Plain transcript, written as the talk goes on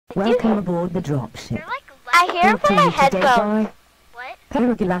Welcome aboard the dropship. I hear from my headphones. What?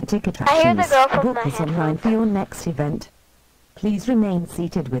 Paragalactic Attractions. I hear the girl from Book my this online headphones. for your next event. Please remain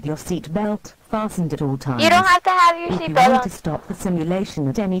seated with your seat belt fastened at all times. You don't have to have your If you seatbelt want on. to stop the simulation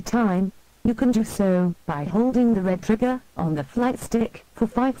at any time, you can do so by holding the red trigger on the flight stick for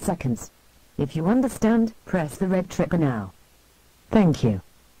 5 seconds. If you understand, press the red trigger now. Thank you.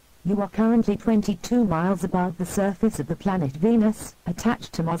 You are currently 22 miles above the surface of the planet Venus,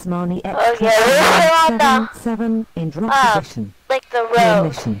 attached to Mosmani Okay, we're still on the, 7 in drop position. like the Your road.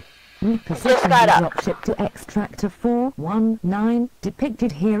 mission. Reposition Just got the up. dropship to extractor 419,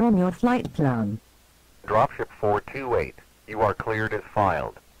 depicted here on your flight plan. Dropship 428, you are cleared as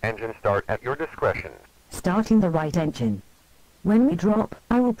filed. Engine start at your discretion. Starting the right engine. When we drop,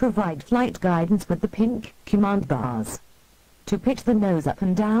 I will provide flight guidance with the pink command bars. To pitch the nose up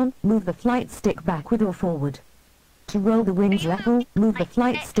and down, move the flight stick backward or forward. To roll the wings level, move the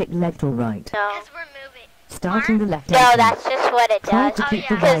flight stick left or right. No. Because we're moving. Starting the left No, engine. that's just what it Try does. to keep yeah.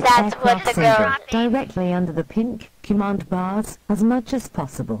 the Because right that's what aircraft the girl... symbol directly under the pink command bars as much as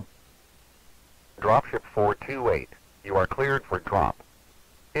possible. Dropship 428, you are cleared for drop.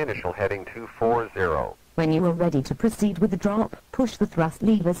 Initial heading 240. When you are ready to proceed with the drop, push the thrust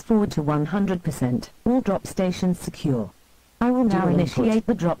levers forward to 100%. All drop stations secure. I will now initiate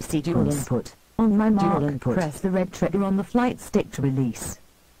the drop sequence. On my mark, press the red trigger on the flight stick to release.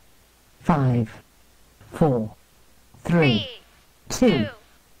 5, 4, 3, 2,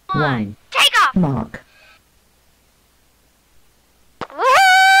 1. Take off! Mark. Woo!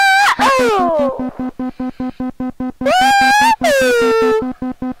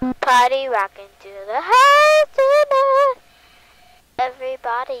 Party rocking to the house tonight.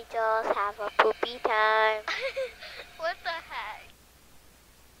 Everybody just have a poopy time. What the heck?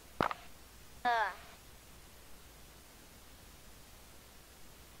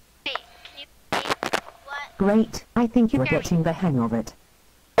 Wait, can you what? Great, I think you are getting the hang of it.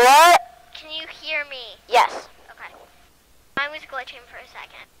 What? Can you hear me? Yes. Okay. I was glitching for a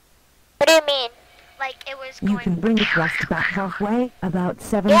second. What do you mean? Like it was You going. can bring the thrust back halfway, about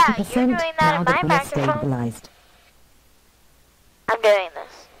 70%, Yeah, you're doing that now in that my we are microphone. stabilized. I'm doing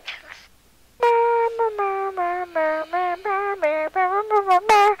this.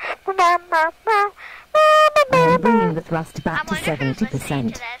 I am bringing the thrust I back to wonder who's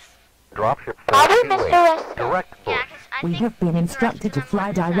listening 70%. to this. Dropship Probably 428, Mr. West. direct Yeah, push. 'cause I We think have been the instructed to rest of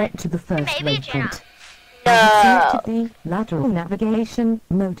fly them are direct to the first Maybe it's waypoint. No. Selected the lateral navigation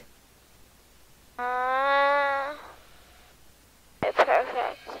mode.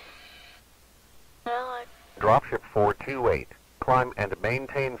 Perfect. Dropship 428, climb and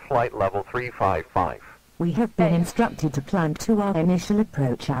maintain flight level 355. We have been instructed to climb to our initial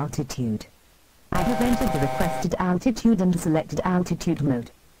approach altitude. I have entered the requested altitude and selected altitude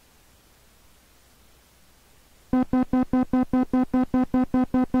mode.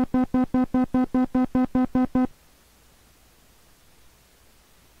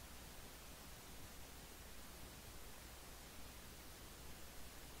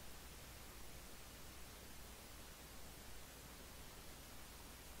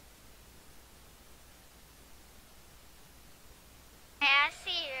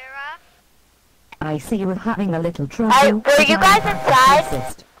 I see you are having a little trouble. Were you but guys I have to inside?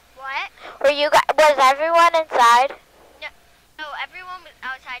 assist. What? Were you guys, was everyone inside? No, everyone was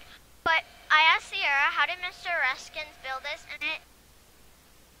outside. But I asked Sierra, how did Mr. Reskins build this? And it...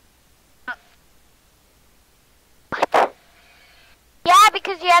 What? Yeah,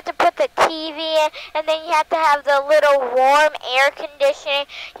 because you have to put the TV in, and then you have to have the little warm air conditioning.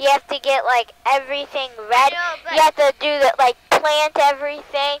 You have to get, like, everything ready. know, but- You have to do the, like, plant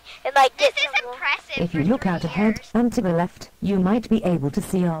everything, and, like, This get is some... impressive. If you for look 3 out ahead years. and to the left, you might be able to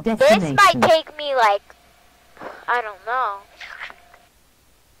see our This destination. might take me, like, I don't know.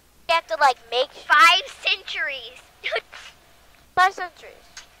 You have to, like, make... 5 centuries. 5 centuries.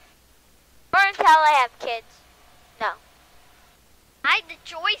 Or until I have kids. No. Hide the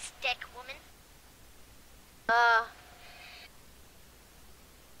joystick, woman.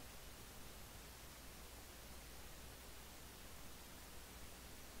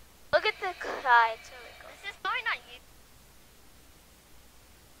 Look at the side. So it goes. This is going on you.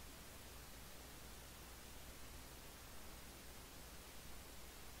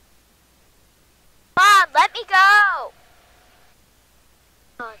 Mom, let me go!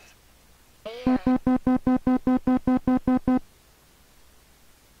 Oh, it's air.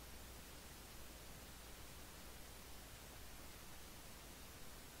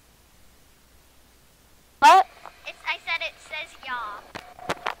 What? I said it says y'all.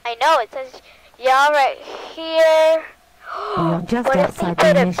 I know, it says y'all right here. We are just What if they outside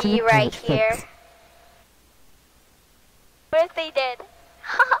put the a initial bee right approach here? fix. What if they did?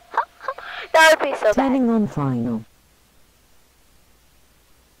 That would be so bad. Turning on final.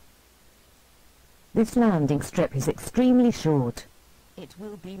 This landing strip is extremely short. It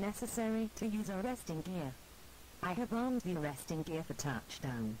will be necessary to use arresting gear. I have armed the arresting gear for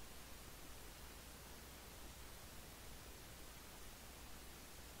touchdown.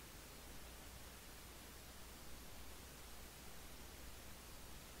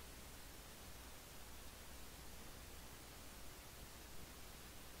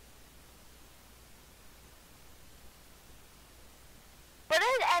 What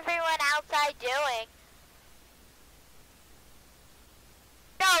is everyone outside doing?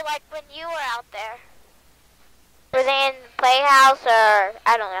 No, like when you were out there. Were they in the playhouse or,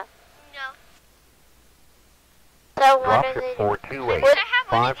 I don't know. No. So what are Dropship they doing? 428, I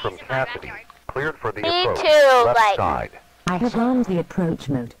have one 5 of from these in my Cassidy. backyard. Cleared for the Me approach. too, Left like- side. I have armed the approach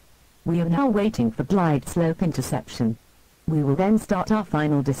mode. We are now waiting for glide slope interception. We will then start our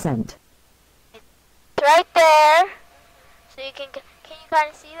final descent. It's right there. So you can you kind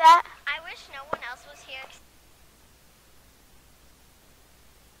of see that? I wish no one else was here.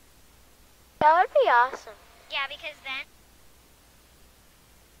 That would be awesome. Yeah, because then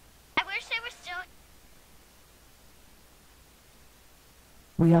I wish they were still.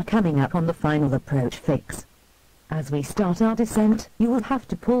 We are coming up on the final approach fix. As we start our descent, you will have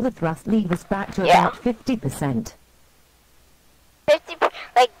to pull the thrust levers back to Yeah. about 50%. 50,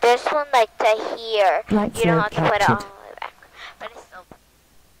 like this one, like to here. Glide You don't slope have to put it all captured. the way back. But it's still.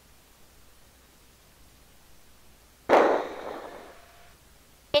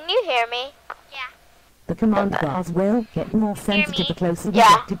 Can you hear me? Yeah. The command bars will get more sensitive the closer we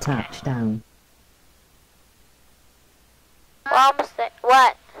Yeah. get to touchdown. We're almost there.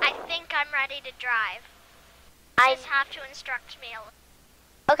 What? I think I'm ready to drive. I Just have to instruct me a little.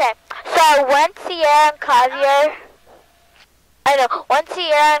 Okay, so once Sierra and Javier, I know, once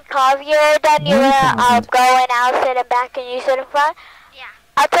Sierra and Javier are done, you're gonna 1,000. go and I'll sit in back and you sit in front. Yeah.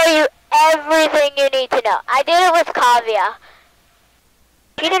 I'll tell you everything you need to know. I did it with Kavya.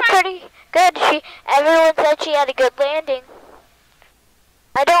 She did pretty good. Everyone said she had a good landing.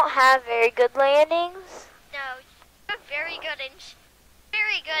 I don't have very good landings. No, you're very good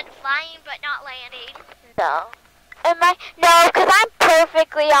flying, but not landing. No. No, because I'm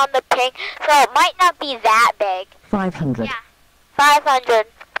perfectly on the ping, so it might not be that big. 500. Yeah. 500.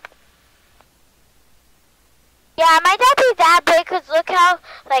 Yeah, it might not be that big, because look how,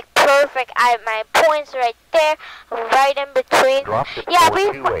 like, perfect. My points right there, right in between. Dropship Yeah, we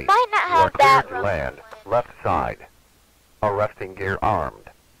 428. might not You are have that. cleared to land. Left side. Arresting gear armed.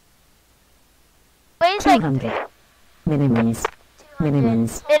 Weighs like 200. Minimums.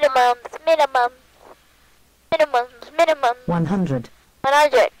 Minimums. Minimums. 100.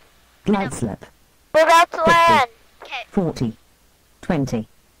 100. Glide slip. We're about to 50. land. Okay. 40. 20.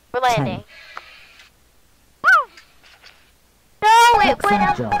 We're landing. 10. No, it went Excellent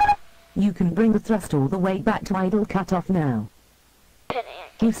up. job. You can bring the thrust all the way back to idle cutoff now.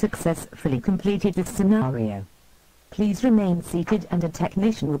 You successfully completed this scenario. Please remain seated and a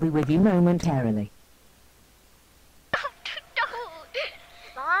technician will be with you momentarily.